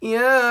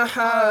يا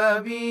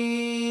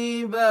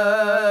حبيب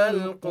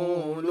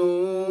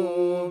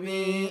القلوب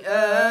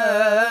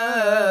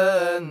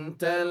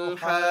أنت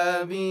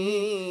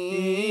الحبيب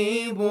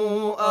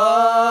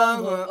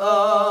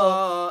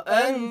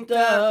أنت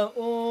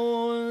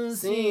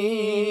أنسي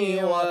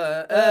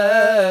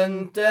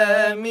وأنت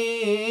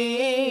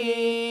مني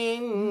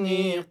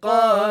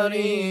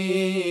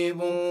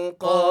قريب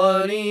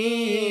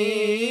قريب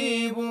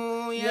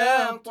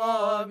يا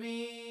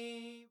طبيب.